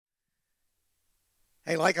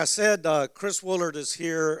Hey, like I said, Chris Woolard is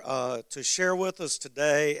here to share with us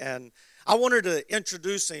today, and I wanted to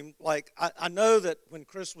introduce him. I know that when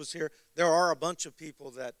Chris was here, there are a bunch of people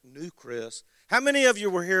that knew Chris. How many of you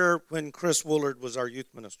were here when Chris Woolard was our youth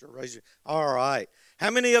minister? Raise your. All right. How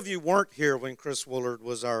many of you weren't here when Chris Woolard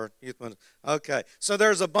was our youth minister? Okay, so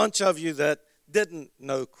there's a bunch of you that didn't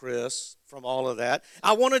know Chris from all of that.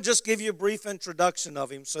 I want to just give you a brief introduction of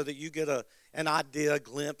him so that you get an idea, a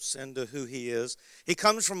glimpse into who he is. He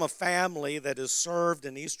comes from a family that is served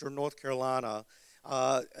in eastern North Carolina,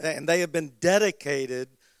 and they have been dedicated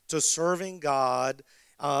to serving God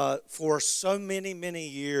for so many, many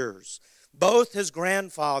years. Both his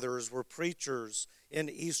grandfathers were preachers in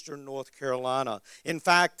eastern North Carolina. In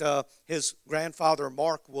fact, his grandfather,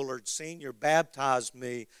 Mark Woolard Sr., baptized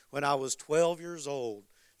me when I was 12 years old.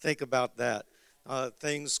 Think about that.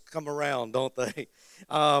 Things come around, don't they?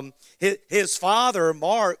 His father,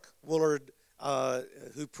 Mark Woolard,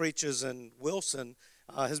 who preaches in Wilson,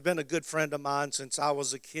 has been a good friend of mine since I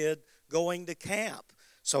was a kid going to camp.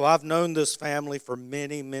 So I've known this family for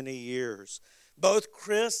many, many years. Both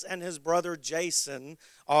Chris and his brother Jason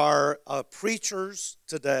are preachers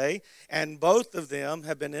today, and both of them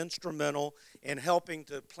have been instrumental in helping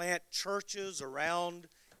to plant churches around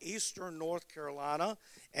eastern North Carolina,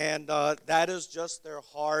 and that is just their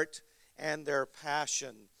heart and their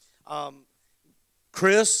passion.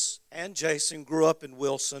 Chris and Jason grew up in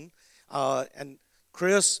Wilson, and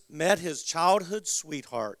Chris met his childhood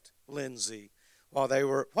sweetheart, Lindsay, while they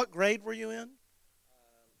were, what grade were you in?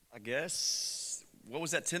 I guess, what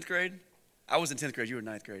was that, 10th grade? I was in 10th grade, you were in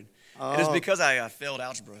 9th grade. It was because I failed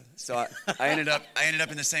algebra, so I ended up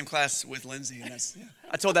in the same class with Lindsay, and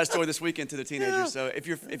I told that story this weekend to the teenagers. So if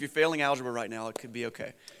you're failing algebra right now, it could be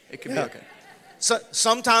okay. It could be okay. So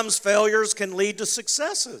sometimes failures can lead to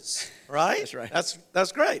successes, right? That's right.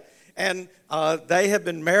 That's great. And they have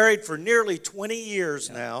been married for nearly 20 years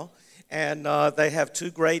now, and they have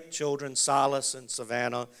two great children, Silas and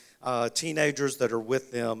Savannah, teenagers that are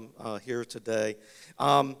with them here today.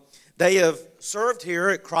 They have served here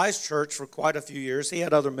at Christ Church for quite a few years. He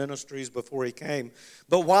had other ministries before he came.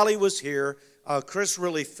 But while he was here, Chris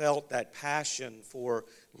really felt that passion for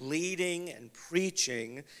leading and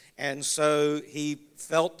preaching. And so he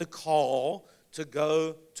felt the call to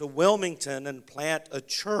go to Wilmington and plant a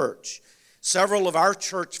church. Several of our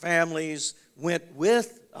church families went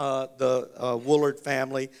with the Woolard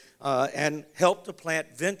family and helped to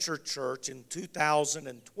plant Venture Church in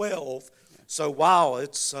 2012. So, wow,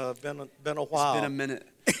 it's been a while. It's been a minute.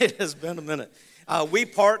 It has been a minute. We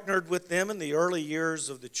partnered with them in the early years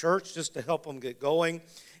of the church just to help them get going.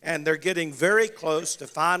 And they're getting very close to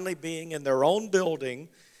finally being in their own building.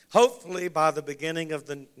 Hopefully, by the beginning of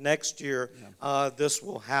the next year, this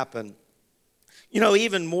will happen. You know,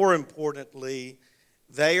 even more importantly,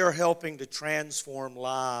 they are helping to transform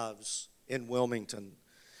lives in Wilmington.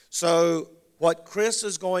 So, what Chris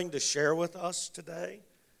is going to share with us today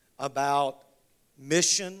about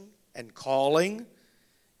mission and calling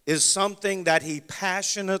is something that he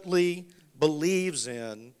passionately believes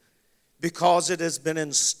in because it has been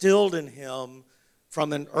instilled in him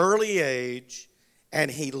from an early age,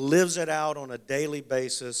 and he lives it out on a daily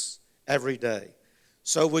basis every day.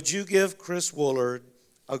 So would you give Chris Woolard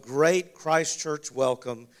a great Christ Church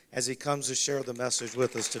welcome as he comes to share the message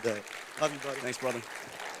with us today. Love you, buddy. Thanks, brother.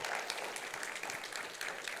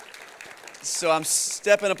 So I'm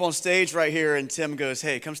stepping up on stage right here, and Tim goes,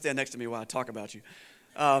 hey, come stand next to me while I talk about you.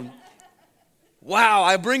 Wow,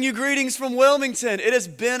 I bring you greetings from Wilmington. It has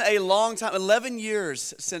been a long time, 11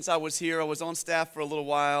 years since I was here. I was on staff for a little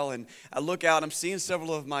while, and I look out, I'm seeing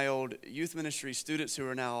several of my old youth ministry students who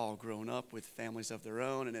are now all grown up with families of their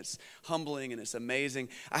own, and it's humbling and it's amazing.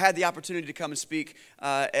 I had the opportunity to come and speak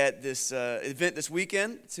at this event this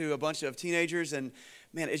weekend to a bunch of teenagers, and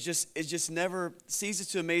man, it just never ceases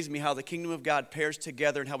to amaze me how the kingdom of God pairs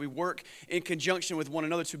together and how we work in conjunction with one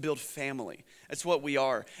another to build family. That's what we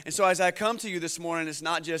are. And so as I come to you this morning, it's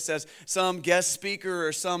not just as some guest speaker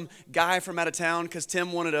or some guy from out of town because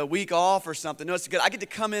Tim wanted a week off or something. No, it's good. I get to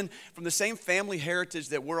come in from the same family heritage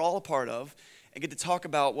that we're all a part of and get to talk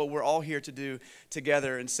about what we're all here to do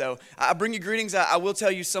together. And so I bring you greetings. I will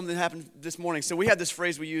tell you something that happened this morning. So we have this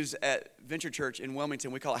phrase we use at Venture Church in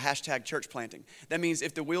Wilmington. We call it hashtag church planting. That means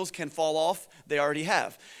if the wheels can fall off, they already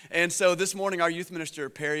have. And so this morning, our youth minister,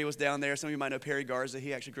 Perry, was down there. Some of you might know Perry Garza.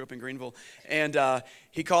 He actually grew up in Greenville. And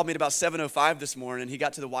he called me at about 7:05 this morning. He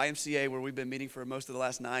got to the YMCA where we've been meeting for most of the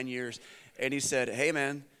last 9 years. And he said, hey,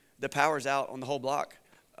 man, the power's out on the whole block.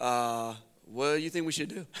 what do you think we should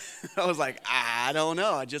do? I was like, I don't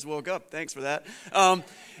know. I just woke up. Thanks for that.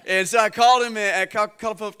 And so I called him and I called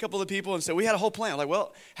a couple of people, and so we had a whole plan. Like,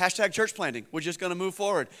 well, hashtag church planting. We're just going to move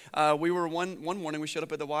forward. We were one morning, we showed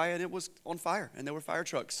up at the Y, and it was on fire, and there were fire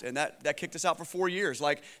trucks, and that kicked us out for 4 years.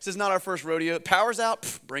 Like, this is not our first rodeo. Power's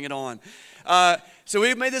out, bring it on. So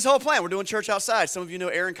we made this whole plan. We're doing church outside. Some of you know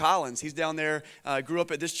Aaron Collins. He's down there, grew up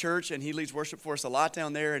at this church, and he leads worship for us a lot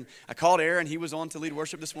down there. And I called Aaron. He was on to lead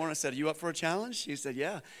worship this morning. I said, are you up for a challenge? He said,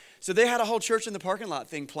 yeah. So they had a whole church in the parking lot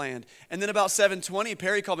thing planned. And then about 7:20,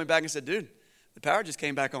 Perry called me back and said, dude, the power just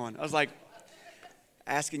came back on. I was like,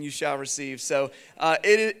 asking you shall receive. So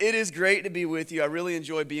it is great to be with you. I really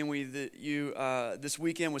enjoy being with you this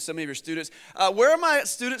weekend with so many of your students. Where are my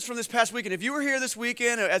students from this past weekend? If you were here this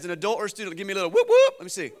weekend as an adult or a student, give me a little whoop whoop. Let me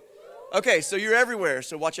see. Okay, so you're everywhere.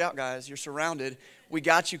 So watch out, guys. You're surrounded. We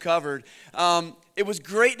got you covered. It was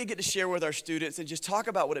great to get to share with our students and just talk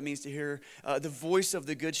about what it means to hear the voice of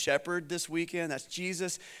the Good Shepherd this weekend. That's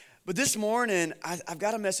Jesus. But this morning, I've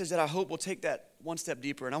got a message that I hope will take that one step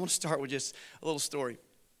deeper. And I want to start with just a little story.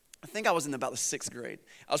 I think I was in about the 6th grade.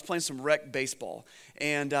 I was playing some rec baseball.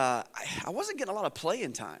 And I wasn't getting a lot of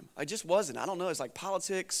playing time. I just wasn't. I don't know. It's like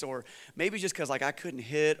politics or maybe just because like I couldn't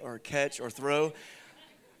hit or catch or throw.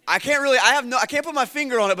 I can't put my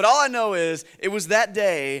finger on it, but all I know is it was that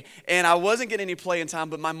day, and I wasn't getting any playing time,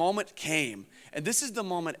 but my moment came. And this is the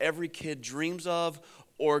moment every kid dreams of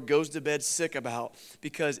or goes to bed sick about,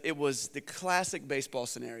 because it was the classic baseball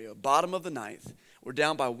scenario. Bottom of the 9th, we're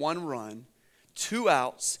down by 1 run, 2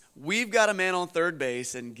 outs, we've got a man on third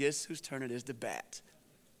base, and guess whose turn it is to bat?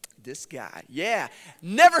 This guy. Yeah,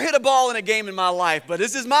 never hit a ball in a game in my life, but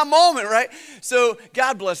this is my moment, right? So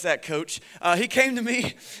God bless that coach. He came to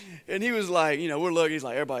me, and he was like, we're looking. He's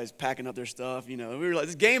like, everybody's packing up their stuff. We were like,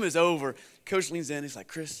 this game is over. Coach leans in. He's like,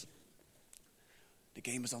 Chris, the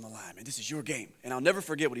game is on the line, man. This is your game. And I'll never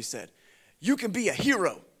forget what he said. You can be a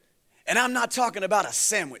hero, and I'm not talking about a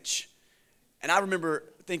sandwich. And I remember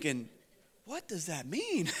thinking, what does that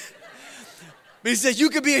mean? But he said, you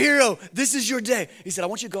could be a hero. This is your day. He said, I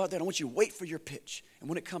want you to go out there and I want you to wait for your pitch. And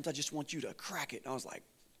when it comes, I just want you to crack it. And I was like,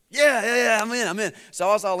 yeah, I'm in. So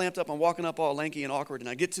I was all lamped up. I'm walking up all lanky and awkward. And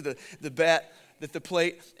I get to the bat, the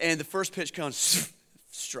plate, and the first pitch comes,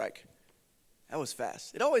 strike. That was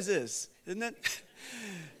fast. It always is, isn't it?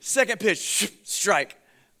 Second pitch, strike.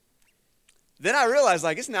 Then I realized,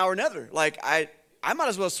 it's now or never. I might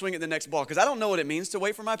as well swing at the next ball because I don't know what it means to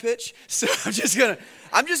wait for my pitch. So I'm just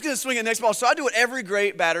gonna swing at the next ball. So I do what every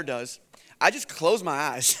great batter does. I just close my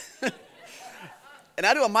eyes. And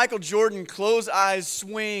I do a Michael Jordan close eyes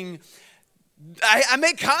swing. I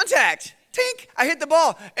make contact. Tink, I hit the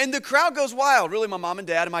ball. And the crowd goes wild. Really, my mom and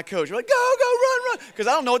dad and my coach are like, go, run. Because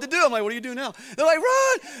I don't know what to do. I'm like, what do you do now? They're like,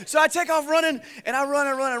 run. So I take off running, and I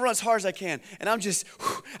run as hard as I can. And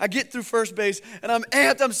I get through first base, and I'm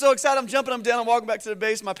amped. I'm so excited. I'm jumping, I'm down, I'm walking back to the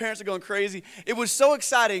base. My parents are going crazy. It was so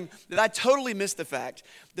exciting that I totally missed the fact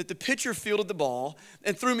that the pitcher fielded the ball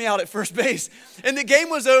and threw me out at first base. And the game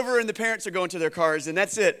was over, and the parents are going to their cars, and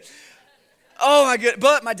that's it. Oh, my goodness.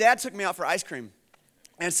 But my dad took me out for ice cream.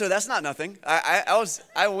 And so that's not nothing.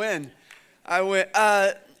 I win.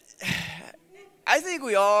 I think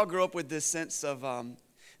we all grew up with this sense of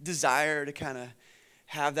desire to kind of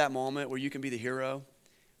have that moment where you can be the hero.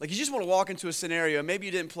 Like you just want to walk into a scenario. Maybe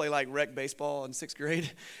you didn't play like rec baseball in 6th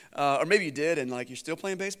grade. Or maybe you did and you're still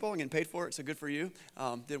playing baseball and getting paid for it. So good for you.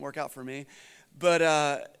 Didn't work out for me. But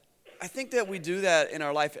I think that we do that in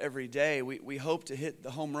our life every day. We hope to hit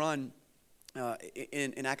the home run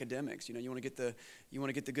in academics. You want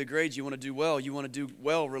to get the good grades. You want to do well. You want to do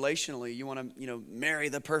well relationally. You want to marry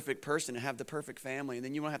the perfect person and have the perfect family. And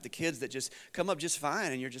then you want to have the kids that just come up just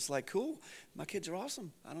fine. And you're just like, cool, my kids are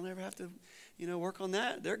awesome. I don't ever have to work on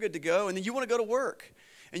that. They're good to go. And then you want to go to work.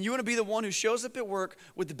 And you want to be the one who shows up at work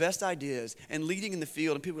with the best ideas and leading in the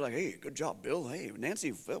field. And people are like, hey, good job, Bill. Hey,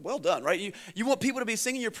 Nancy, well done, right? You want people to be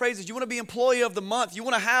singing your praises. You want to be employee of the month. You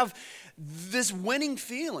want to have this winning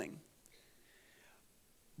feeling.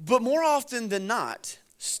 But more often than not,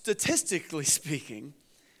 statistically speaking,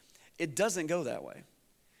 it doesn't go that way.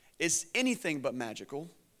 It's anything but magical.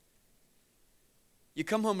 You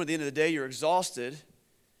come home at the end of the day, you're exhausted.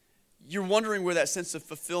 You're wondering where that sense of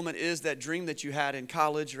fulfillment is, that dream that you had in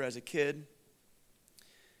college or as a kid.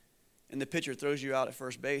 And the pitcher throws you out at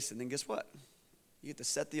first base, and then guess what? You get to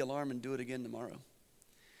set the alarm and do it again tomorrow.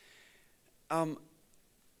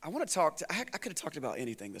 I want to talk I could have talked about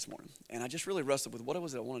anything this morning, and I just really wrestled with what it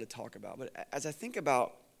was that I wanted to talk about. But as I think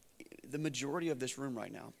about the majority of this room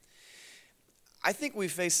right now, I think we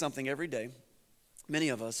face something every day, many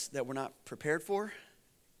of us, that we're not prepared for,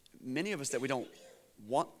 many of us that we don't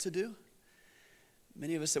want to do.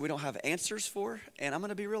 many of us that we don't have answers for, and I'm going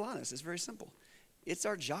to be real honest. It's very simple. It's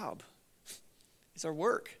our job. It's our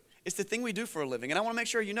work. It's the thing we do for a living. And I want to make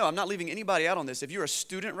sure you know, I'm not leaving anybody out on this. If you're a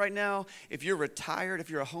student right now, if you're retired, if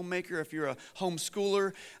you're a homemaker, if you're a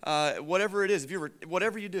homeschooler, whatever it is,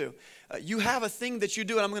 whatever you do, you have a thing that you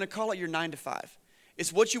do, and I'm going to call it your 9 to 5.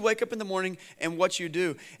 It's what you wake up in the morning and what you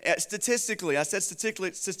do. Statistically, I said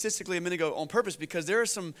statistically a minute ago on purpose because there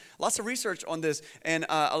is lots of research on this. And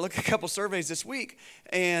I looked at a couple surveys this week,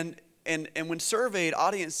 and when surveyed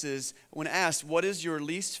audiences, when asked, what is your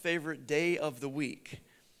least favorite day of the week?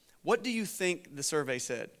 What do you think the survey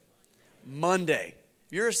said? Monday.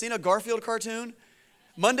 You ever seen a Garfield cartoon?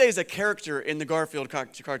 Monday is a character in the Garfield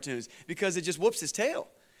cartoons because it just whoops his tail.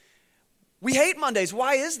 We hate Mondays.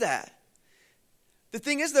 Why is that? The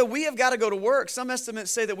thing is, though, we have got to go to work. Some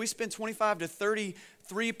estimates say that we spend 25 to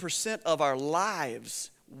 33% of our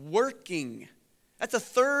lives working. That's a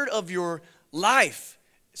third of your life.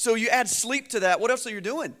 So you add sleep to that. What else are you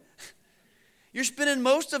doing? You're spending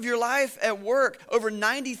most of your life at work, over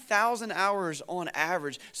 90,000 hours on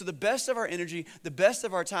average. So the best of our energy, the best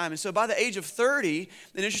of our time. And so by the age of 30,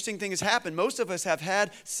 an interesting thing has happened. Most of us have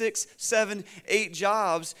had 6, 7, 8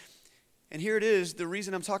 jobs. And here it is. The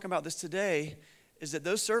reason I'm talking about this today is that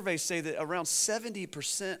those surveys say that around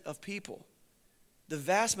 70% of people, the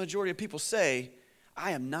vast majority of people say,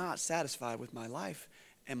 I am not satisfied with my life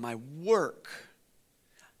and my work.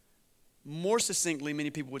 More succinctly,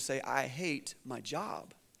 many people would say, I hate my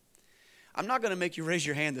job. I'm not going to make you raise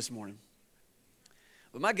your hand this morning.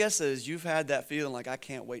 But my guess is you've had that feeling like, I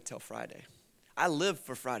can't wait till Friday. I live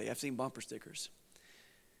for Friday. I've seen bumper stickers.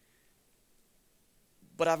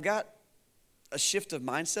 But I've got a shift of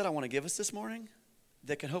mindset I want to give us this morning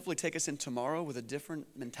that can hopefully take us in tomorrow with a different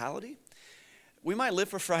mentality. We might live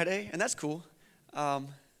for Friday, and that's cool. But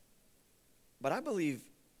I believe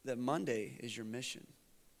that Monday is your mission.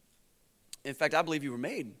 In fact, I believe you were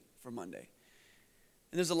made for Monday.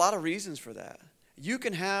 And there's a lot of reasons for that. You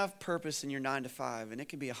can have purpose in your 9 to 5, and it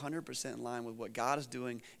can be 100% in line with what God is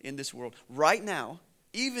doing in this world right now,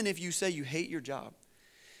 even if you say you hate your job.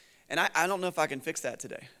 And I don't know if I can fix that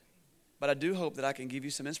today. But I do hope that I can give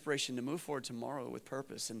you some inspiration to move forward tomorrow with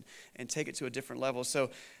purpose and take it to a different level. So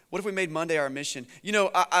what if we made Monday our mission? You know,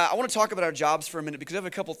 I want to talk about our jobs for a minute because we have a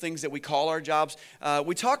couple things that we call our jobs.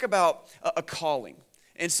 We talk about a calling.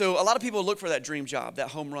 And so a lot of people look for that dream job, that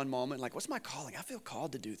home run moment, like, what's my calling? I feel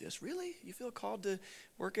called to do this. Really? You feel called to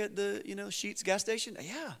work at the, Sheetz gas station?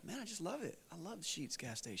 Yeah, man, I just love it. I love the Sheetz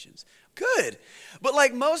gas stations. Good. But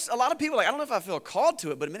like a lot of people, like, I don't know if I feel called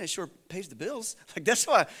to it, but man, it sure pays the bills. Like, that's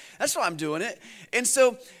why I'm doing it. And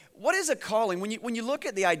so what is a calling? When you look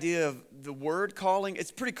at the idea of the word calling,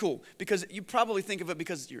 it's pretty cool because you probably think of it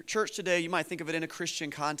because you're at church today. You might think of it in a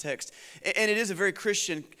Christian context. And it is a very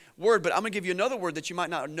Christian word, but I'm going to give you another word that you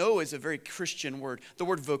might not know is a very Christian word, the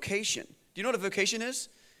word vocation. Do you know what a vocation is?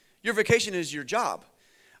 Your vocation is your job.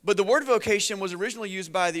 But the word vocation was originally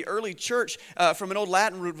used by the early church from an old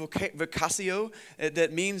Latin root, vocatio,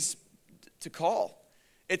 that means to call.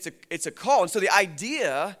 It's a call. And so the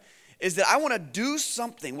idea is that I want to do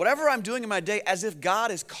something, whatever I'm doing in my day, as if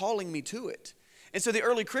God is calling me to it. And so the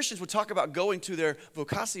early Christians would talk about going to their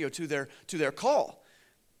vocatio, to their call.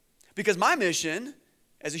 Because my mission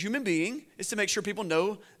as a human being is to make sure people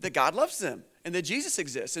know that God loves them and that Jesus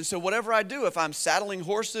exists. And so whatever I do, if I'm saddling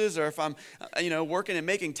horses or if I'm working and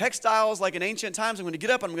making textiles like in ancient times, I'm going to get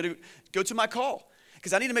up and I'm going to go to my call.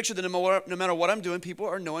 Because I need to make sure that no matter what I'm doing, people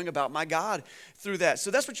are knowing about my God through that. So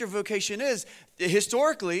that's what your vocation is.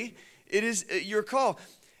 Historically, it is your call.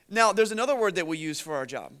 Now, there's another word that we use for our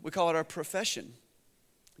job. We call it our profession.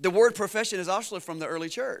 The word profession is also from the early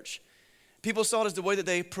church. People saw it as the way that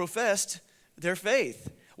they professed their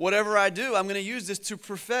faith. Whatever I do, I'm going to use this to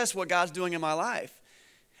profess what God's doing in my life.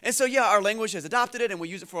 And so, yeah, our language has adopted it, and we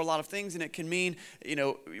use it for a lot of things, and it can mean,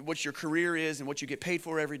 what your career is and what you get paid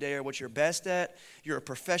for every day or what you're best at. You're a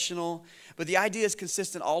professional. But the idea is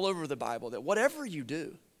consistent all over the Bible that whatever you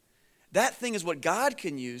do, that thing is what God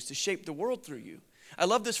can use to shape the world through you. I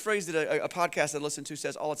love this phrase that a podcast I listen to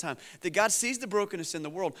says all the time, that God sees the brokenness in the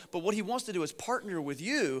world, but what he wants to do is partner with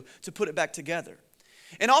you to put it back together.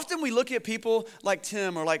 And often we look at people like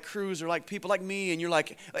Tim or like Cruz or like people like me, and you're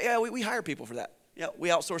like, yeah, we hire people for that. Yeah, we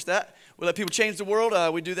outsource that. We let people change the world.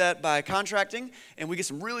 We do that by contracting, and we get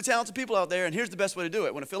some really talented people out there, and here's the best way to do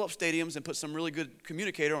it. When to fill up stadiums and put some really good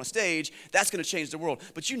communicator on a stage, that's going to change the world.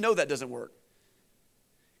 But you know that doesn't work.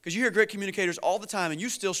 Because you hear great communicators all the time, and you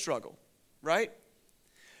still struggle, right?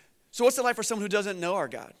 So what's it like for someone who doesn't know our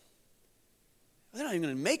God? They're not even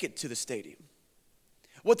going to make it to the stadium.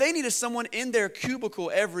 What they need is someone in their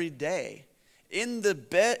cubicle every day in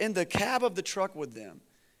the cab of the truck with them,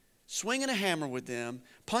 swinging a hammer with them,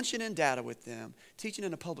 punching in data with them, teaching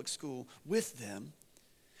in a public school with them,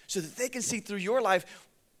 so that they can see through your life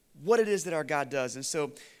what it is that our God does. And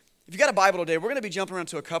so if you got a Bible today, we're going to be jumping around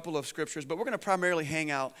to a couple of scriptures, but we're going to primarily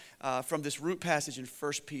hang out from this root passage in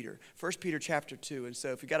 1 Peter. 1 Peter chapter 2. And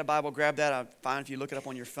so if you got a Bible, grab that. I'm fine if you look it up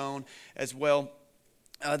on your phone as well.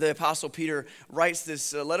 The Apostle Peter writes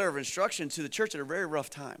this letter of instruction to the church at a very rough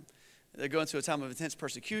time. They're going through a time of intense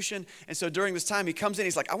persecution. And so during this time, he comes in,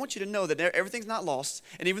 he's like, I want you to know that everything's not lost.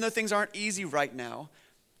 And even though things aren't easy right now,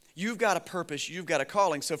 you've got a purpose, you've got a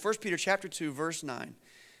calling. So 1 Peter chapter 2, verse 9,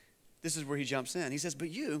 this is where he jumps in. He says, but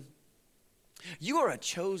you are a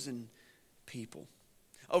chosen people,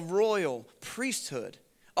 a royal priesthood,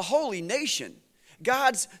 a holy nation,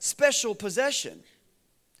 God's special possession,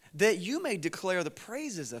 that you may declare the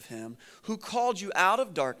praises of him who called you out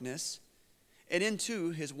of darkness and into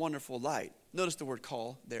his wonderful light. Notice the word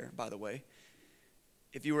call there, by the way.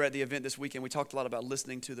 If you were at the event this weekend, we talked a lot about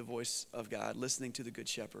listening to the voice of God, listening to the Good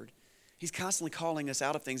Shepherd. He's constantly calling us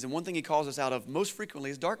out of things, and one thing he calls us out of most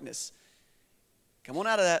frequently is darkness. Come on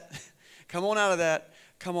out of that. Come on out of that.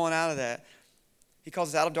 Come on out of that. He calls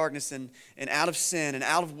us out of darkness and out of sin and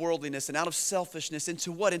out of worldliness and out of selfishness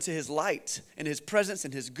into what? Into his light, into his presence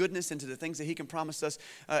and his goodness, into the things that he can promise us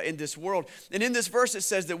in this world. And in this verse it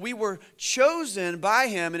says that we were chosen by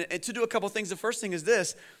him and to do a couple things. The first thing is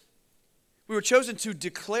this. We were chosen to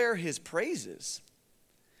declare his praises.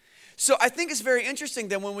 So I think it's very interesting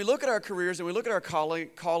that when we look at our careers and we look at our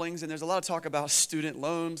callings, and there's a lot of talk about student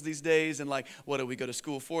loans these days and like, what do we go to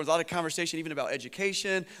school for? There's a lot of conversation even about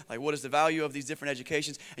education, like what is the value of these different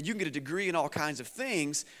educations? And you can get a degree in all kinds of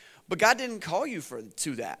things, but God didn't call you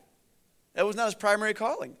to that. That was not his primary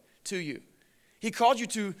calling to you. He called you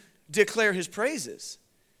to declare his praises.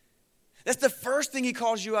 That's the first thing he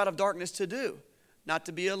calls you out of darkness to do. Not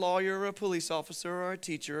to be a lawyer or a police officer or a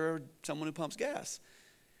teacher or someone who pumps gas.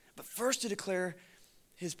 But first to declare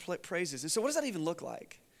his praises. And so what does that even look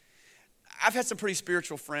like? I've had some pretty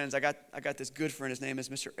spiritual friends. I got this good friend. His name is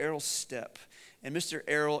Mr. Errol Stepp. And Mr.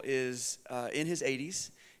 Errol is in his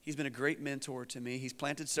 80s. He's been a great mentor to me. He's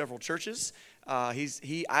planted several churches. You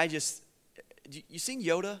seen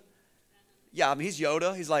Yoda? Yeah, I mean, he's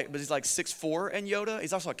Yoda. He's like 6'4" and Yoda.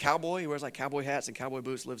 He's also a cowboy. He wears like cowboy hats and cowboy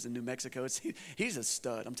boots, lives in New Mexico. He's a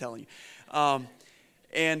stud, I'm telling you. I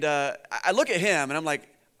look at him and I'm like,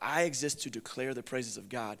 I exist to declare the praises of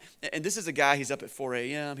God. And this is a guy, he's up at 4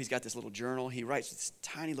 a.m. He's got this little journal. He writes this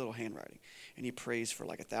tiny little handwriting. And he prays for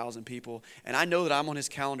like 1,000 people. And I know that I'm on his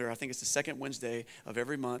calendar. I think it's the second Wednesday of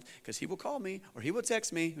every month. Because he will call me or he will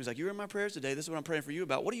text me. He was like, you're in my prayers today. This is what I'm praying for you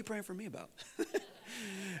about. What are you praying for me about?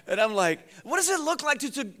 And I'm like, what does it look like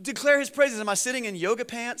to declare his praises? Am I sitting in yoga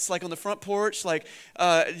pants, like on the front porch, like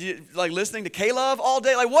listening to K-Love all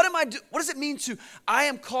day? Like, what does it mean I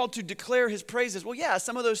am called to declare his praises? Well, yeah,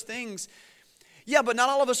 some of those things, yeah, but not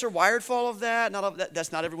all of us are wired for all of that.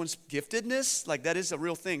 That's not everyone's giftedness. Like, that is a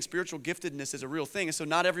real thing. Spiritual giftedness is a real thing. And so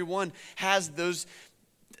not everyone has those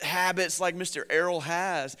habits like Mr. Errol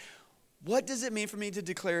has. What does it mean for me to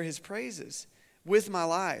declare his praises with my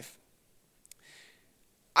life?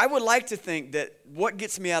 I would like to think that what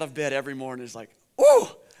gets me out of bed every morning is like,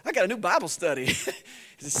 oh, I got a new Bible study. Is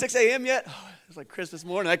it 6 a.m. yet? Oh, it's like Christmas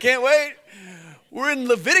morning. I can't wait. We're in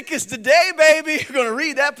Leviticus today, baby. We're going to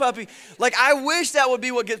read that puppy. Like, I wish that would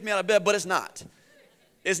be what gets me out of bed, but it's not.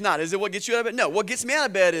 It's not. Is it what gets you out of bed? No. What gets me out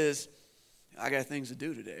of bed is, I got things to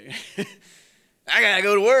do today. I got to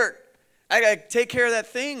go to work. I got to take care of that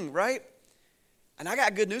thing, right? And I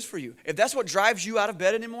got good news for you. If that's what drives you out of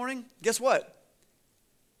bed in the morning, guess what?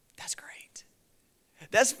 That's great.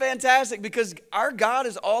 That's fantastic because our God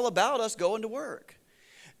is all about us going to work.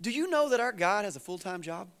 Do you know that our God has a full-time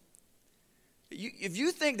job? If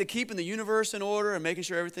you think that keeping the universe in order and making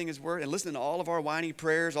sure everything is working and listening to all of our whiny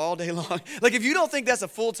prayers all day long, like if you don't think that's a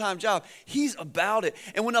full-time job, he's about it.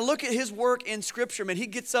 And when I look at his work in Scripture, man, he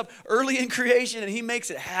gets up early in creation and he makes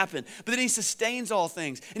it happen. But then he sustains all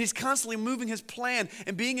things. And he's constantly moving his plan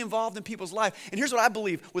and being involved in people's life. And here's what I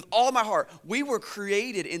believe with all my heart. We were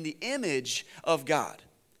created in the image of God.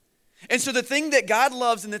 And so the thing that God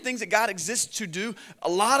loves and the things that God exists to do, a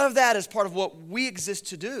lot of that is part of what we exist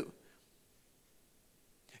to do.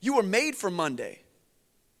 You were made for Monday.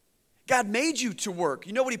 God made you to work.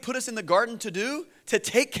 You know what he put us in the garden to do? To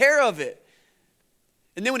take care of it.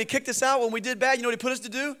 And then when he kicked us out when we did bad, you know what he put us to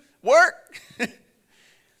do? Work.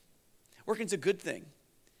 Working's a good thing.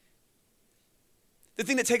 The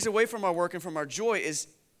thing that takes away from our work and from our joy is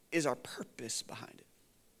our purpose behind it.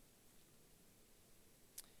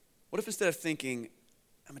 What if instead of thinking,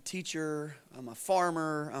 I'm a teacher, I'm a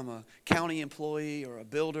farmer, I'm a county employee or a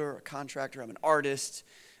builder or a contractor, I'm an artist,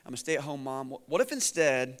 I'm a stay-at-home mom. What if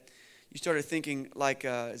instead you started thinking like,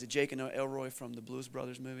 is it Jake and Elroy from the Blues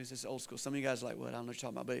Brothers movies? This is old school. Some of you guys are like, what? I don't know what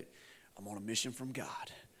you're talking about, but I'm on a mission from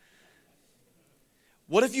God.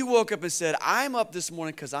 What if you woke up and said, I'm up this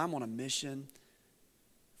morning because I'm on a mission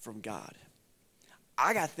from God.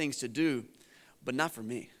 I got things to do, but not for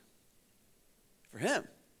me. For him.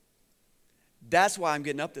 That's why I'm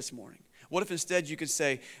getting up this morning. What if instead you could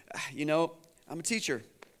say, I'm a teacher,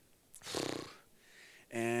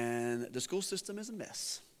 and the school system is a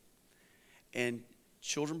mess, and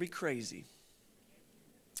children be crazy,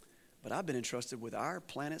 but I've been entrusted with our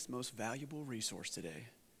planet's most valuable resource today,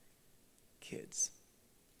 kids.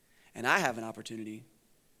 And I have an opportunity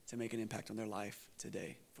to make an impact on their life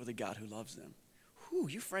today for the God who loves them. Whew,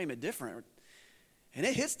 you frame it different, and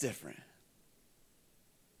it hits different.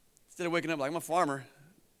 Instead of waking up like, I'm a farmer.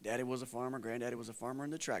 Daddy was a farmer, granddaddy was a farmer,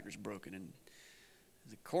 and the tractor's broken, and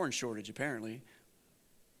there's a corn shortage apparently.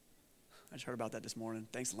 I just heard about that this morning.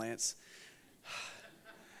 Thanks, Lance.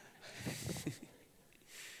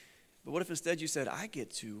 But what if instead you said, I get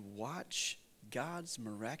to watch God's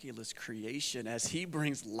miraculous creation as he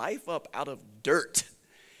brings life up out of dirt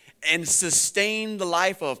and sustain the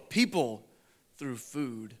life of people through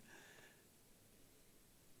food.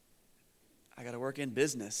 I got to work in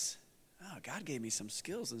business. Oh, God gave me some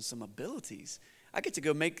skills and some abilities. I get to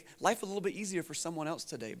go make life a little bit easier for someone else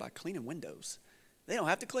today by cleaning windows. They don't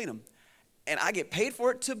have to clean them. And I get paid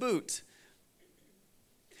for it to boot.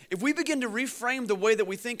 If we begin to reframe the way that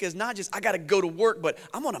we think as not just, I got to go to work, but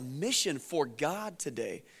I'm on a mission for God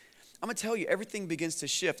today, I'm going to tell you, everything begins to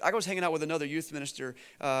shift. I was hanging out with another youth minister.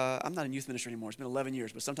 I'm not a youth minister anymore. It's been 11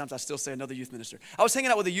 years, but sometimes I still say another youth minister. I was hanging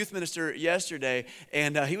out with a youth minister yesterday,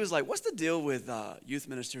 and he was like, what's the deal with youth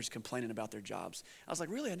ministers complaining about their jobs? I was like,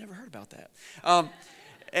 really? I never heard about that.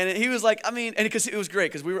 And he was like, and because it was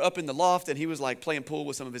great, because we were up in the loft, and he was like playing pool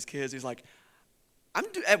with some of his kids. He's like, I'm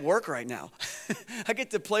at work right now. I get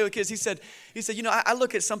to play with kids. He said, I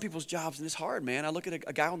look at some people's jobs, and it's hard, man. I look at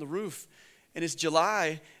a guy on the roof, and it's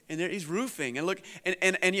July, and he's roofing. And look,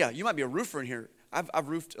 and yeah, you might be a roofer in here. I've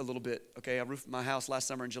roofed a little bit, okay? I roofed my house last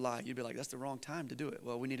summer in July. You'd be like, that's the wrong time to do it.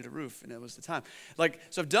 Well, we needed a roof, and it was the time.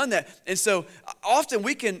 So I've done that. And so often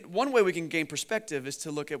one way we can gain perspective is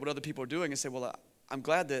to look at what other people are doing and say, well, I'm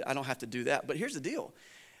glad that I don't have to do that. But here's the deal.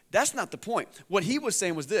 That's not the point. What he was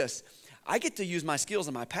saying was this. I get to use my skills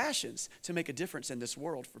and my passions to make a difference in this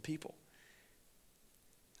world for people.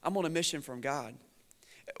 I'm on a mission from God.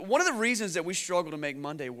 One of the reasons that we struggle to make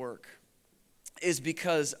Monday work is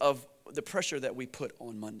because of the pressure that we put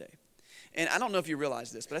on Monday. And I don't know if you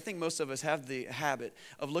realize this, but I think most of us have the habit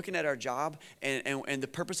of looking at our job, and the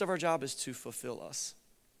purpose of our job is to fulfill us,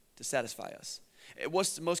 to satisfy us.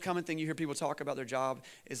 What's the most common thing you hear people talk about their job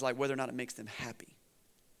is like whether or not it makes them happy.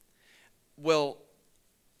 Well,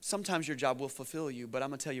 sometimes your job will fulfill you, but I'm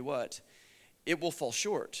going to tell you what, it will fall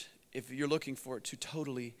short if you're looking for it to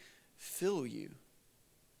totally fill you.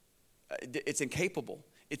 It's incapable.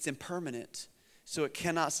 It's impermanent. So it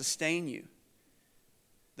cannot sustain you.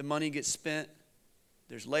 The money gets spent.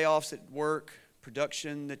 There's layoffs at work.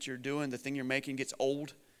 Production that you're doing, the thing you're making gets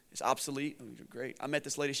old. It's obsolete. Oh, you're great. I met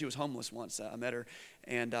this lady. She was homeless once. I met her.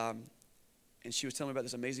 And she was telling me about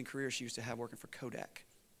this amazing career she used to have working for Kodak,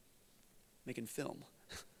 making film.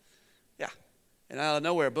 Yeah. And out of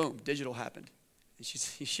nowhere, boom, digital happened. And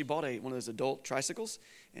she bought one of those adult tricycles,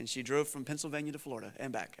 and she drove from Pennsylvania to Florida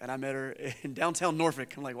and back. And I met her in downtown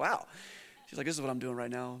Norfolk. I'm like, wow. She's like, this is what I'm doing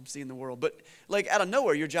right now. I'm seeing the world. But like out of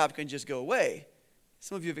nowhere, your job can just go away.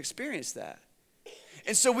 Some of you have experienced that.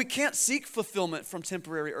 And so we can't seek fulfillment from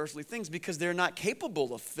temporary earthly things because they're not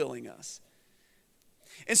capable of filling us.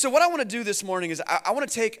 And so what I want to do this morning is I want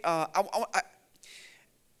to take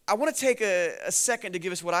a second to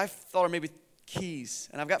give us what I thought are maybe keys.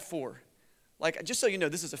 And I've got 4. Like, just so you know,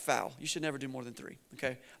 this is a foul. You should never do more than 3,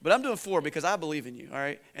 okay? But I'm doing 4 because I believe in you, all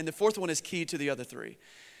right? And the 4th one is key to the other 3.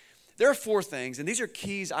 There are 4 things, and these are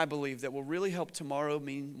keys, I believe, that will really help tomorrow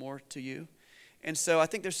mean more to you. And so I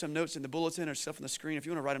think there's some notes in the bulletin or stuff on the screen. If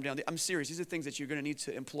you want to write them down, I'm serious. These are things that you're going to need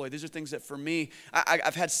to employ. These are things that for me,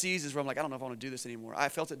 I've had seasons where I'm like, I don't know if I want to do this anymore. I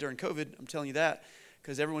felt it during COVID. I'm telling you that.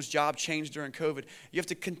 Because everyone's job changed during COVID. You have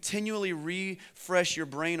to continually refresh your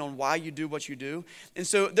brain on why you do what you do. And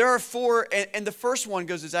so there are 4, and the first one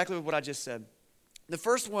goes exactly with what I just said. The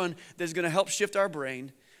first one that is going to help shift our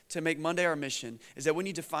brain to make Monday our mission is that we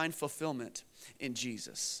need to find fulfillment in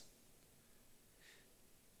Jesus.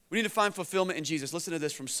 We need to find fulfillment in Jesus. Listen to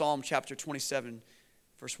this from Psalm chapter 27,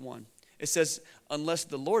 verse 1. It says, unless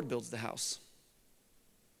the Lord builds the house.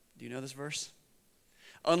 Do you know this verse?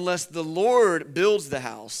 Unless the Lord builds the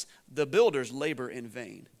house, the builders labor in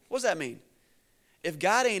vain. What does that mean? If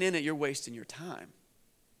God ain't in it, you're wasting your time.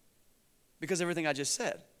 Because of everything I just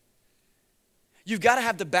said. You've got to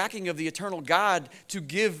have the backing of the eternal God to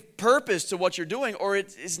give purpose to what you're doing, or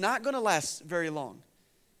it's not going to last very long.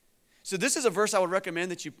 So this is a verse I would recommend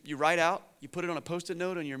that you write out. You put it on a Post-it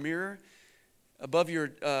note on your mirror, above your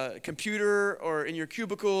computer, or in your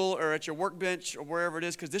cubicle, or at your workbench, or wherever it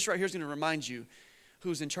is, because this right here is going to remind you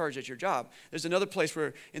who's in charge at your job. There's another place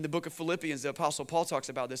where in the book of Philippians, the Apostle Paul talks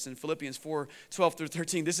about this in Philippians 4:12 through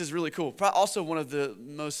 13. This is really cool. Also one of the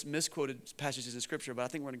most misquoted passages in Scripture, but I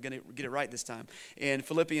think we're going to get it right this time. In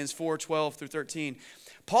Philippians 4:12 through 13,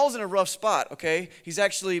 Paul's in a rough spot, okay? He's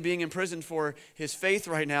actually being imprisoned for his faith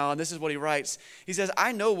right now, and this is what he writes. He says,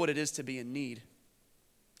 I know what it is to be in need,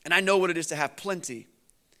 and I know what it is to have plenty,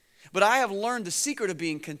 but I have learned the secret of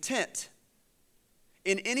being content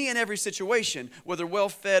in any and every situation, whether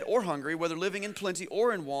well-fed or hungry, whether living in plenty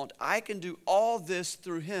or in want. I can do all this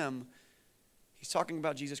through him. He's talking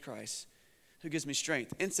about Jesus Christ, who gives me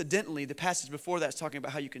strength. Incidentally, the passage before that is talking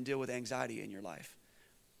about how you can deal with anxiety in your life.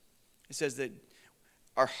 It says that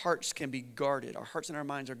our hearts can be guarded. Our hearts and our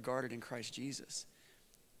minds are guarded in Christ Jesus.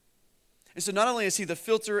 And so not only is he the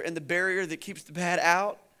filter and the barrier that keeps the bad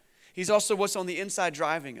out, he's also what's on the inside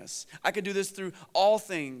driving us. I can do this through all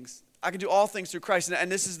things. I can do all things through Christ.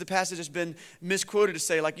 And this is the passage that's been misquoted to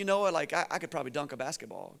say, like, you know what, like, I could probably dunk a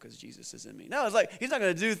basketball because Jesus is in me. No, it's like, he's not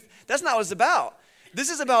going to do, that's not what it's about. This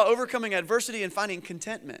is about overcoming adversity and finding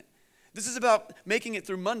contentment. This is about making it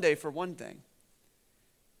through Monday, for one thing.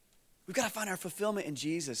 We've got to find our fulfillment in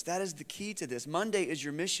Jesus. That is the key to this. Monday is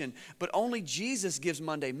your mission, but only Jesus gives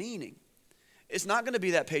Monday meaning. It's not going to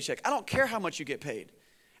be that paycheck. I don't care how much you get paid.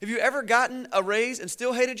 Have you ever gotten a raise and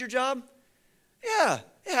still hated your job? Yeah,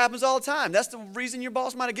 it happens all the time. That's the reason your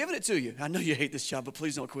boss might have given it to you. I know you hate this job, but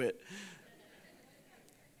please don't quit.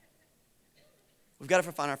 We've got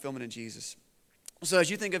to find our fulfillment in Jesus. So as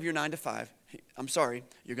you think of your 9 to 5, I'm sorry,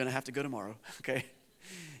 you're going to have to go tomorrow, okay?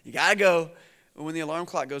 You got to go. But when the alarm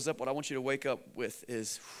clock goes up, what I want you to wake up with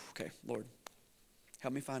is, okay, Lord,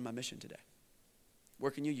 help me find my mission today. Where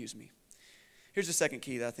can you use me? Here's the second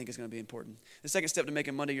key that I think is going to be important. The second step to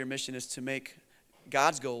making Monday your mission is to make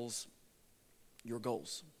God's goals your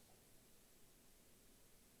goals.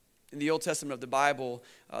 In the Old Testament of the Bible,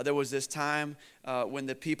 there was this time when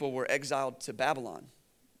the people were exiled to Babylon.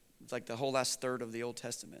 It's like the whole last third of the Old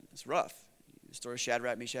Testament. It's rough. The story of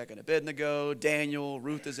Shadrach, Meshach, and Abednego, Daniel,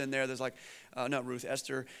 Ruth is in there. There's like, not Ruth,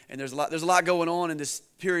 Esther. And there's a lot going on in this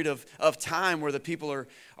period of time where the people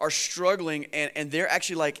are struggling, and they're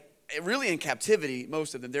actually like really in captivity,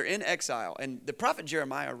 most of them. They're in exile. And the prophet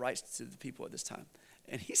Jeremiah writes to the people at this time.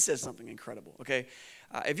 And he says something incredible, okay?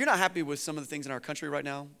 If you're not happy with some of the things in our country right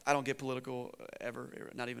now, I don't get political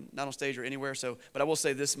ever, not on stage or anywhere. But I will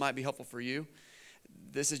say this might be helpful for you.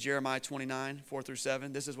 This is Jeremiah 29, 4 through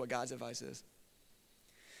 7. This is what God's advice is.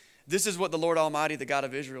 This is what the Lord Almighty, the God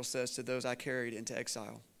of Israel, says to those I carried into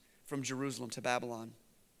exile from Jerusalem to Babylon.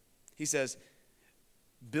 He says,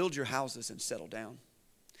 build your houses and settle down.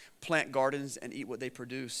 Plant gardens and eat what they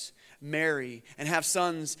produce. Marry and have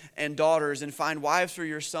sons and daughters, and find wives for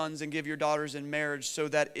your sons and give your daughters in marriage so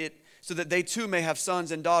that they too may have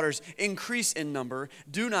sons and daughters. Increase in number,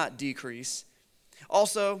 do not decrease.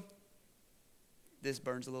 Also, this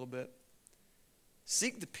burns a little bit.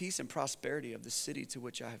 Seek the peace and prosperity of the city to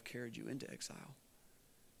which I have carried you into exile.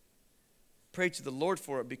 Pray to the Lord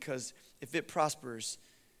for it, because if it prospers,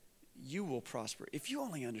 you will prosper. If you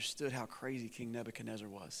only understood how crazy King Nebuchadnezzar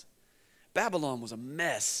was. Babylon was a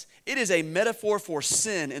mess. It is a metaphor for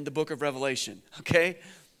sin in the book of Revelation, okay?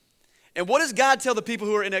 And what does God tell the people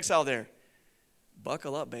who are in exile there?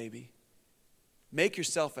 Buckle up, baby. Make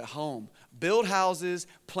yourself at home. Build houses,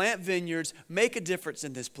 plant vineyards, make a difference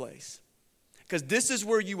in this place. Because this is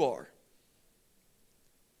where you are.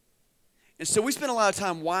 And so we spend a lot of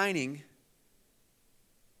time whining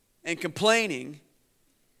and complaining.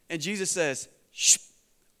 And Jesus says, shh,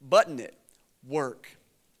 button it, work.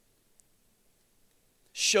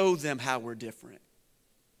 Show them how we're different.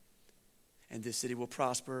 And this city will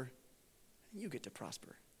prosper, and you get to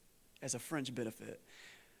prosper as a fringe benefit.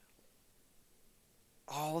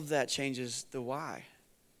 All of that changes the why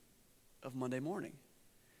of Monday morning.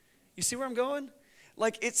 You see where I'm going?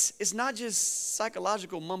 Like, it's not just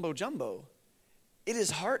psychological mumbo jumbo. It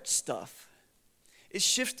is heart stuff. It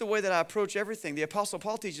shifts the way that I approach everything. The Apostle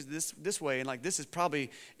Paul teaches this way, and like this is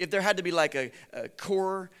probably, if there had to be like a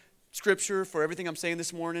core scripture for everything I'm saying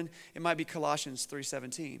this morning, it might be Colossians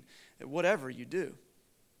 3:17. That whatever you do,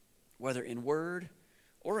 whether in word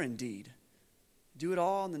or in deed, Do it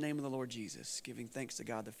all in the name of the Lord Jesus, giving thanks to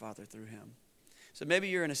God the Father through him. So maybe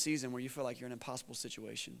you're in a season where you feel like you're in an impossible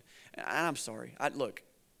situation. And I'm sorry. I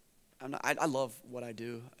love what I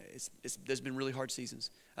do. There's been really hard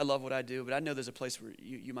seasons. I love what I do, but I know there's a place where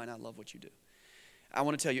you might not love what you do. I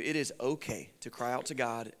want to tell you, it is okay to cry out to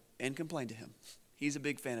God and complain to him. He's a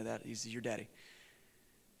big fan of that. He's your daddy.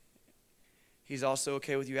 He's also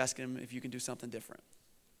okay with you asking him if you can do something different.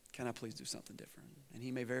 Can I please do something different? And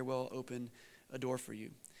he may very well open a door for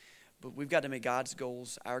you. But we've got to make God's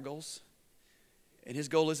goals our goals. And his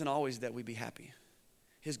goal isn't always that we be happy.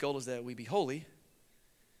 His goal is that we be holy.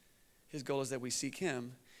 His goal is that we seek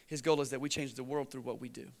him. His goal is that we change the world through what we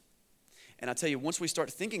do. And I tell you, once we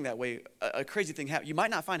start thinking that way, a crazy thing happens. You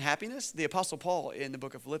might not find happiness. The Apostle Paul in the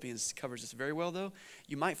book of Philippians covers this very well, though.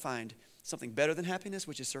 You might find something better than happiness,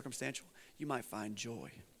 which is circumstantial. You might find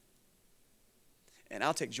joy. And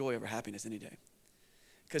I'll take joy over happiness any day.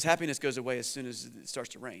 Because happiness goes away as soon as it starts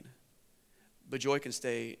to rain. But joy can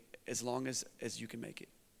stay as long as you can make it.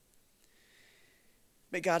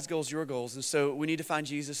 Make God's goals your goals. And so we need to find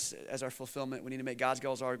Jesus as our fulfillment. We need to make God's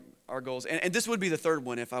goals our goals. And this would be the third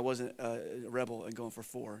one if I wasn't a rebel and going for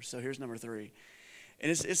 4. So here's number 3.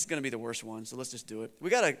 And it's going to be the worst one, so let's just do it. We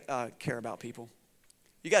got to care about people.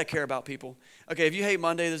 You got to care about people. Okay, if you hate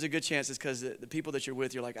Monday, there's a good chance it's because the people that you're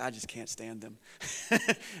with, you're like, I just can't stand them.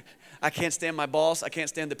 I can't stand my boss. I can't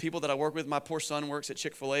stand the people that I work with. My poor son works at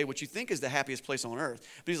Chick-fil-A, which you think is the happiest place on earth.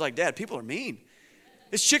 But he's like, Dad, people are mean.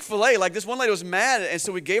 It's Chick-fil-A. Like, this one lady was mad, and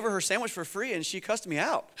so we gave her sandwich for free, and she cussed me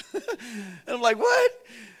out. And I'm like, what?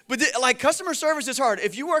 But customer service is hard.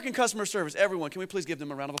 If you work in customer service, everyone, can we please give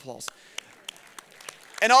them a round of applause?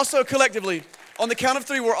 And also collectively, on the count of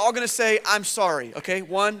 3, we're all going to say, I'm sorry, okay?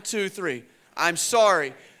 1, 2, 3. I'm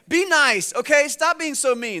sorry. Be nice, okay? Stop being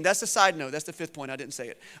so mean. That's the side note. That's the 5th point. I didn't say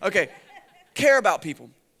it. Okay. Care about people.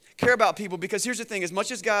 Care about people, because here's the thing. As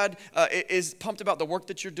much as God is pumped about the work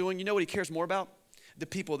that you're doing, you know what he cares more about? The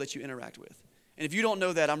people that you interact with. And if you don't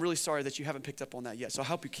know that, I'm really sorry that you haven't picked up on that yet. So I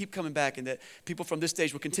hope you keep coming back and that people from this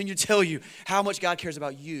stage will continue to tell you how much God cares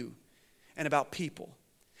about you and about people.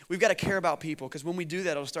 We've got to care about people, because when we do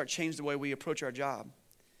that, it'll start changing the way we approach our job.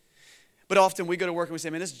 But often we go to work and we say,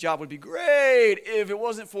 man, this job would be great if it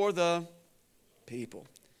wasn't for the people.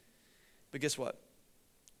 But guess what?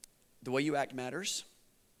 The way you act matters.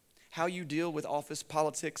 How you deal with office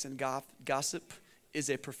politics and gossip is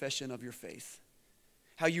a profession of your faith.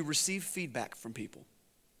 How you receive feedback from people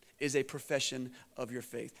is a profession of your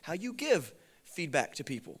faith. How you give feedback to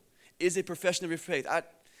people is a profession of your faith.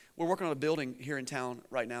 We're working on a building here in town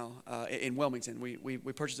right now in Wilmington. We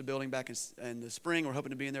purchased a building back in the spring. We're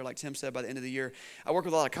hoping to be in there, like Tim said, by the end of the year. I work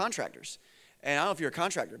with a lot of contractors. And I don't know if you're a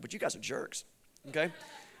contractor, but you guys are jerks, okay?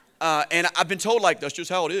 And I've been told, like, that's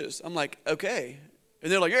just how it is. I'm like, okay.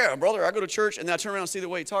 And they're like, yeah, brother, I go to church. And then I turn around and see the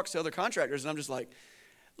way he talks to other contractors. And I'm just like,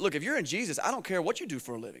 look, if you're in Jesus, I don't care what you do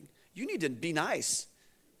for a living. You need to be nice.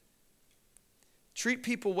 Treat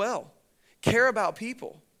people well. Care about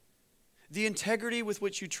people. The integrity with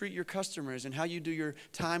which you treat your customers and how you do your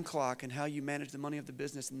time clock and how you manage the money of the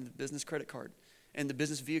business and the business credit card and the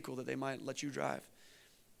business vehicle that they might let you drive.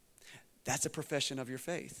 That's a profession of your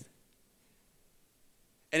faith.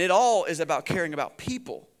 And it all is about caring about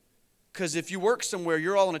people. Because if you work somewhere,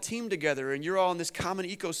 you're all on a team together and you're all in this common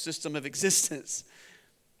ecosystem of existence.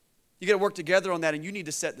 You got to work together on that, and you need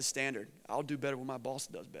to set the standard. I'll do better when my boss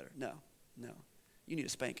does better. No. You need a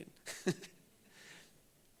spanking.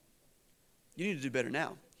 You need to do better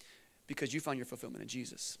now because you find your fulfillment in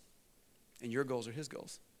Jesus, and your goals are his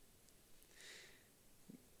goals.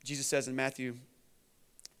 Jesus says in Matthew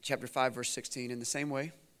chapter 5, verse 16, in the same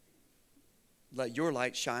way, let your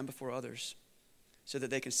light shine before others so that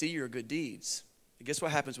they can see your good deeds. And guess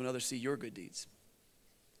what happens when others see your good deeds?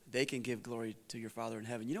 They can give glory to your Father in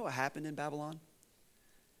heaven. You know what happened in Babylon?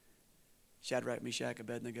 Shadrach, Meshach,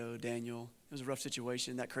 Abednego, Daniel. It was a rough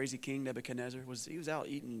situation. That crazy king Nebuchadnezzar was out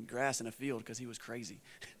eating grass in a field because he was crazy.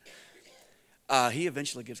 He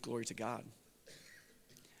eventually gives glory to God.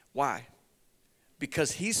 Why?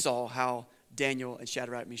 Because he saw how Daniel and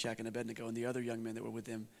Shadrach, Meshach, and Abednego and the other young men that were with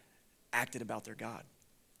them acted about their God.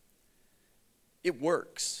 It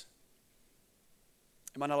works.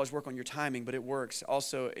 It might not always work on your timing, but it works.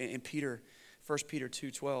 Also in Peter, 1 Peter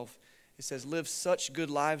 2:12, it says, live such good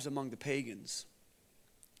lives among the pagans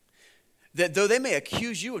that though they may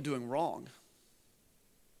accuse you of doing wrong,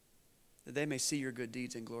 that they may see your good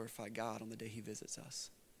deeds and glorify God on the day he visits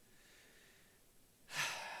us.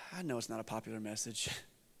 I know it's not a popular message,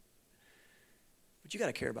 but you got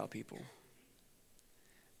to care about people.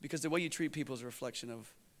 Because the way you treat people is a reflection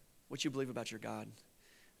of what you believe about your God.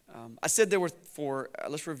 I said there were 4,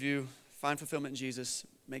 let's review find fulfillment in Jesus,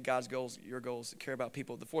 make God's goals your goals, care about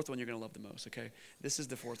people. The fourth one you're going to love the most, okay? This is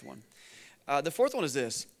the fourth one. The fourth one is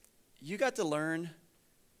this. You got to learn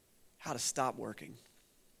how to stop working.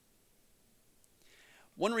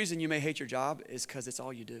 One reason you may hate your job is because it's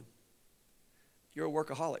all you do. You're a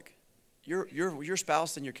workaholic. Your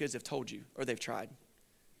spouse and your kids have told you, or they've tried.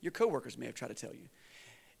 Your coworkers may have tried to tell you.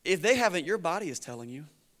 If they haven't, your body is telling you.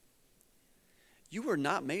 You were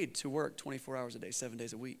not made to work 24 hours a day, 7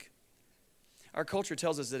 days a week. Our culture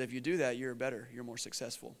tells us that if you do that, you're better, you're more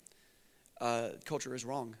successful. Culture is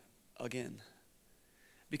wrong again.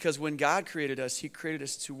 Because when God created us, he created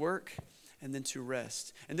us to work and then to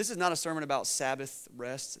rest. And this is not a sermon about Sabbath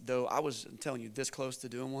rest, though I'm telling you, this close to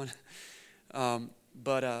doing one.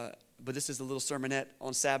 But this is a little sermonette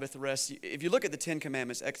on Sabbath rest. If you look at the 10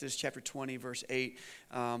 Commandments, Exodus chapter 20, verse 8,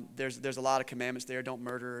 there's a lot of commandments there. Don't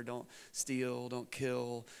murder, don't steal, don't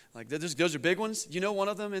kill. Like those are big ones. You know one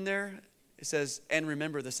of them in there? It says, and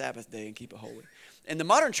remember the Sabbath day and keep it holy. And the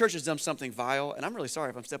modern church has done something vile, and I'm really sorry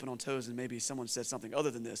if I'm stepping on toes and maybe someone said something other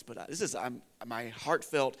than this, but this is my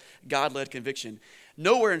heartfelt, God-led conviction.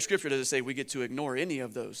 Nowhere in Scripture does it say we get to ignore any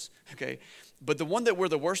of those, okay? But the one that we're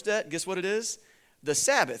the worst at, guess what it is? The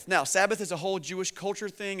Sabbath. Now, Sabbath is a whole Jewish culture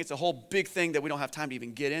thing. It's a whole big thing that we don't have time to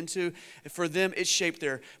even get into. For them, it shaped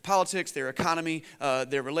their politics, their economy,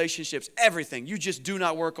 their relationships, everything. You just do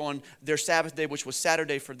not work on their Sabbath day, which was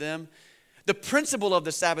Saturday for them. The principle of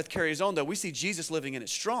the Sabbath carries on, though. We see Jesus living in it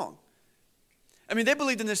strong. I mean, they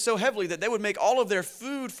believed in this so heavily that they would make all of their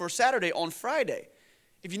food for Saturday on Friday.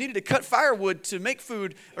 If you needed to cut firewood to make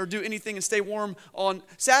food or do anything and stay warm on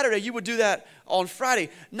Saturday, you would do that on Friday.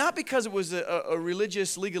 Not because it was a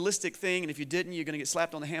religious, legalistic thing, and if you didn't, you're going to get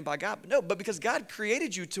slapped on the hand by God. No, but because God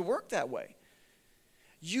created you to work that way.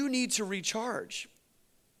 You need to recharge.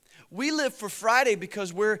 We live for Friday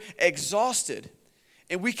because we're exhausted.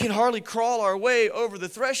 And we can hardly crawl our way over the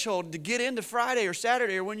threshold to get into Friday or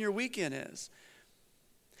Saturday or when your weekend is.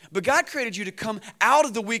 But God created you to come out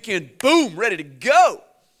of the weekend, boom, ready to go.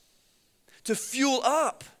 To fuel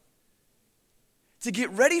up. To get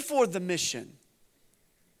ready for the mission.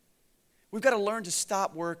 We've got to learn to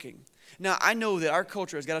stop working. Now, I know that our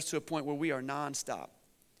culture has got us to a point where we are nonstop.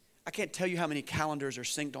 I can't tell you how many calendars are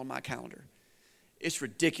synced on my calendar. It's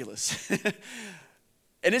ridiculous.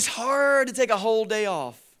 And it's hard to take a whole day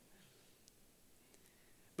off.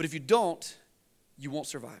 But if you don't, you won't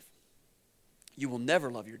survive. You will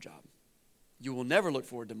never love your job. You will never look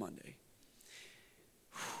forward to Monday.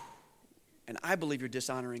 And I believe you're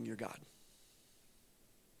dishonoring your God.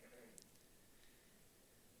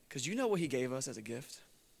 Because you know what he gave us as a gift?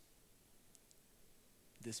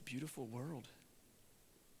 This beautiful world.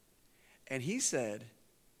 And he said,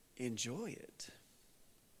 enjoy it.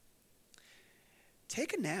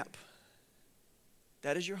 Take a nap.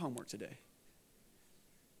 That is your homework today.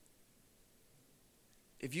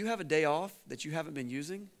 If you have a day off that you haven't been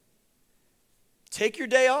using, take your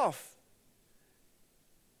day off.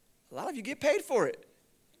 A lot of you get paid for it.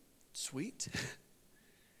 Sweet.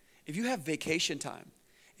 If you have vacation time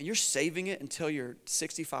and you're saving it until you're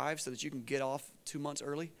 65 so that you can get off 2 months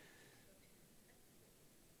early,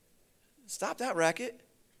 stop that racket.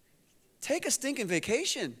 Take a stinking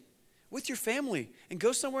vacation with your family and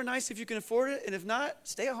go somewhere nice if you can afford it. And if not,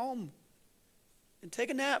 stay at home and take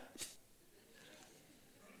a nap.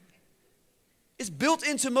 It's built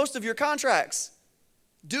into most of your contracts.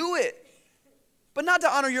 Do it. But not to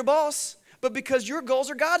honor your boss, but because your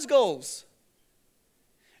goals are God's goals.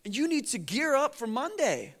 And you need to gear up for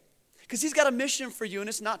Monday because he's got a mission for you, and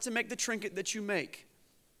it's not to make the trinket that you make.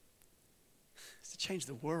 It's to change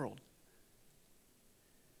the world.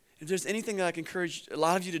 If there's anything that I can encourage a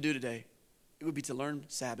lot of you to do today, it would be to learn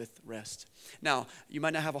Sabbath rest. Now, you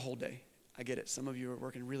might not have a whole day. I get it. Some of you are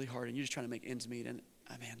working really hard and you're just trying to make ends meet. And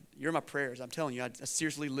man, you're in my prayers. I'm telling you, I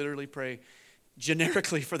seriously, literally pray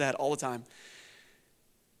generically for that all the time.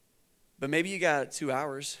 But maybe you got 2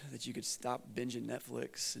 hours that you could stop binging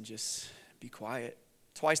Netflix and just be quiet.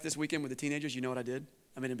 Twice this weekend with the teenagers, you know what I did?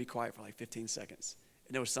 I made them be quiet for like 15 seconds.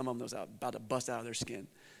 And there was some of them that was about to bust out of their skin.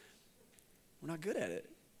 We're not good at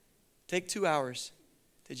it. Take 2 hours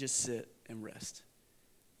to just sit and rest.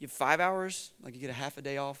 You have 5 hours, like you get a half a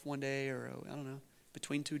day off one day or, I don't know,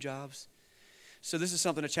 between two jobs. So this is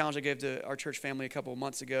a challenge I gave to our church family a couple of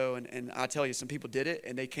months ago, and I tell you, some people did it,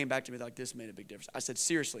 and they came back to me like, this made a big difference. I said,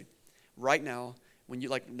 seriously, right now, when you,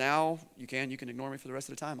 now you can ignore me for the rest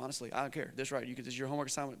of the time, honestly, I don't care. This is your homework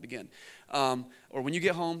assignment, begin. Or when you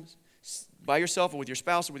get home, by yourself or with your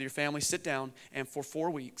spouse or with your family, sit down, and for 4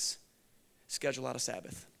 weeks, schedule out a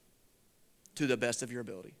Sabbath to the best of your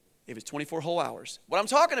ability. If it's 24 whole hours. What I'm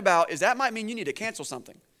talking about is that might mean you need to cancel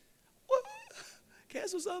something. What?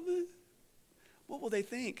 cancel something. What will they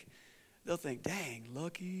think? They'll think, dang,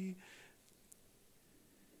 lucky.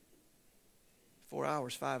 4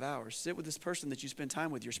 hours, 5 hours. Sit with this person that you spend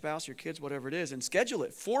time with, your spouse, your kids, whatever it is, and schedule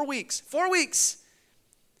it. 4 weeks. 4 weeks.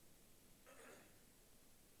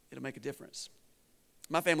 It'll make a difference.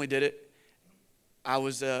 My family did it. I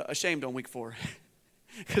was ashamed on week 4.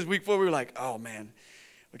 Because week 4 we were like, oh man,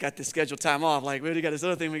 we got this scheduled time off. Like, we already got this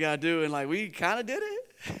other thing we got to do. And like, we kind of did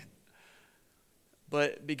it.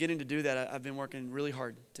 But beginning to do that, I've been working really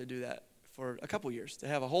hard to do that for a couple years. To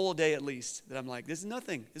have a whole day at least that I'm like, this is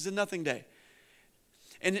nothing. This is a nothing day.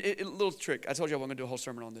 And a little trick. I told you I wasn't going to do a whole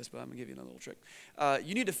sermon on this, but I'm going to give you another little trick.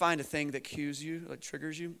 You need to find a thing that cues you, like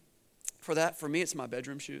triggers you. For that, for me, it's my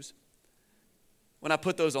bedroom shoes. When I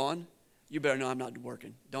put those on, you better know I'm not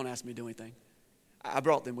working. Don't ask me to do anything. I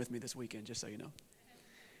brought them with me this weekend, just so you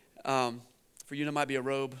know. For you, it might be a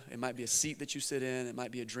robe. It might be a seat that you sit in. It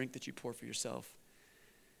might be a drink that you pour for yourself.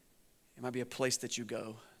 It might be a place that you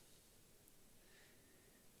go.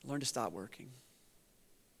 Learn to stop working.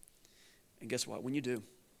 And guess what? When you do,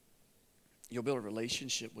 you'll build a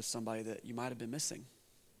relationship with somebody that you might have been missing.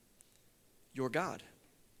 Your God.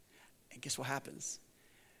 And guess what happens?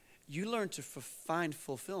 You learn to find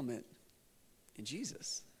fulfillment in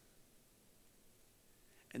Jesus.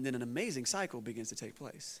 And then an amazing cycle begins to take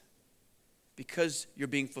place. Because you're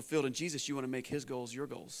being fulfilled in Jesus, you want to make his goals your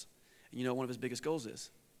goals. And you know what one of his biggest goals is?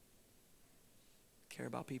 Care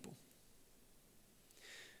about people.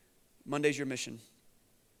 Monday's your mission.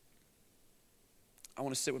 I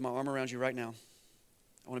want to sit with my arm around you right now.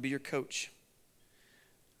 I want to be your coach.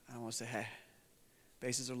 I want to say, hey,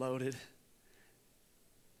 bases are loaded.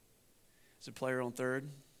 There's a player on third.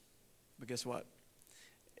 But guess what?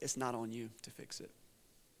 It's not on you to fix it.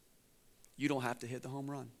 You don't have to hit the home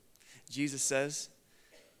run. Jesus says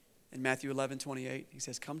in Matthew 11:28, he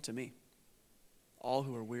says, come to me, all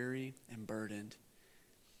who are weary and burdened.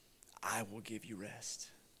 I will give you rest.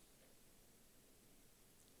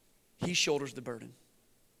 He shoulders the burden.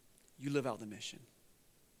 You live out the mission.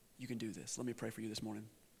 You can do this. Let me pray for you this morning.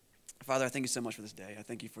 Father, I thank you so much for this day. I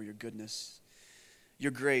thank you for your goodness,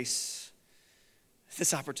 your grace,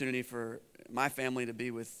 this opportunity for my family to be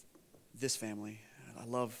with this family. I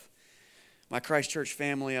love my Christ Church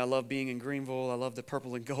family. I love being in Greenville. I love the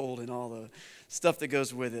purple and gold and all the stuff that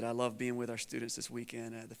goes with it. I love being with our students this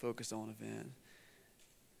weekend at the Focus On event.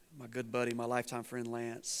 My good buddy, my lifetime friend,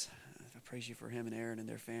 Lance. I praise you for him and Aaron and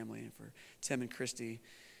their family, and for Tim and Christy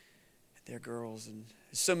and their girls, and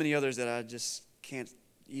so many others that I just can't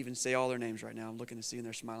even say all their names right now. I'm looking to see in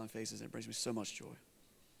their smiling faces, and it brings me so much joy.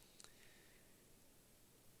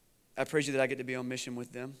 I praise you that I get to be on mission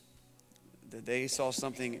with them, that they saw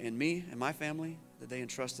something in me and my family, that they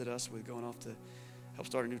entrusted us with going off to help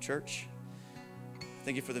start a new church.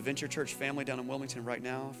 Thank you for the Venture Church family down in Wilmington right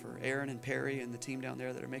now, for Aaron and Perry and the team down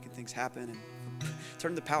there that are making things happen, and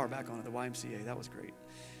turning the power back on at the YMCA. That was great.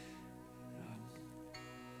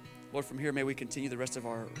 Lord, from here, may we continue the rest of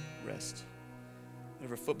our rest.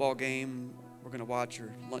 Whatever football game we're going to watch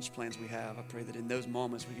or lunch plans we have, I pray that in those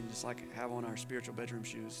moments we can just like have on our spiritual bedroom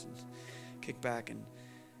shoes and kick back and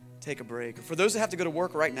take a break. Or for those that have to go to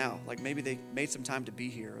work right now, like maybe they made some time to be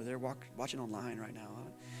here, or they're watching online right now,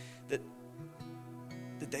 that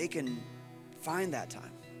they can find that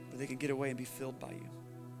time, where they can get away and be filled by you.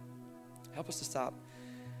 Help us to stop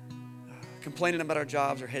complaining about our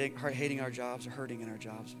jobs, or hating our jobs, or hurting in our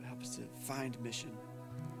jobs. But help us to find mission,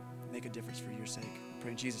 make a difference for your sake. I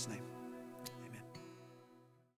pray in Jesus' name.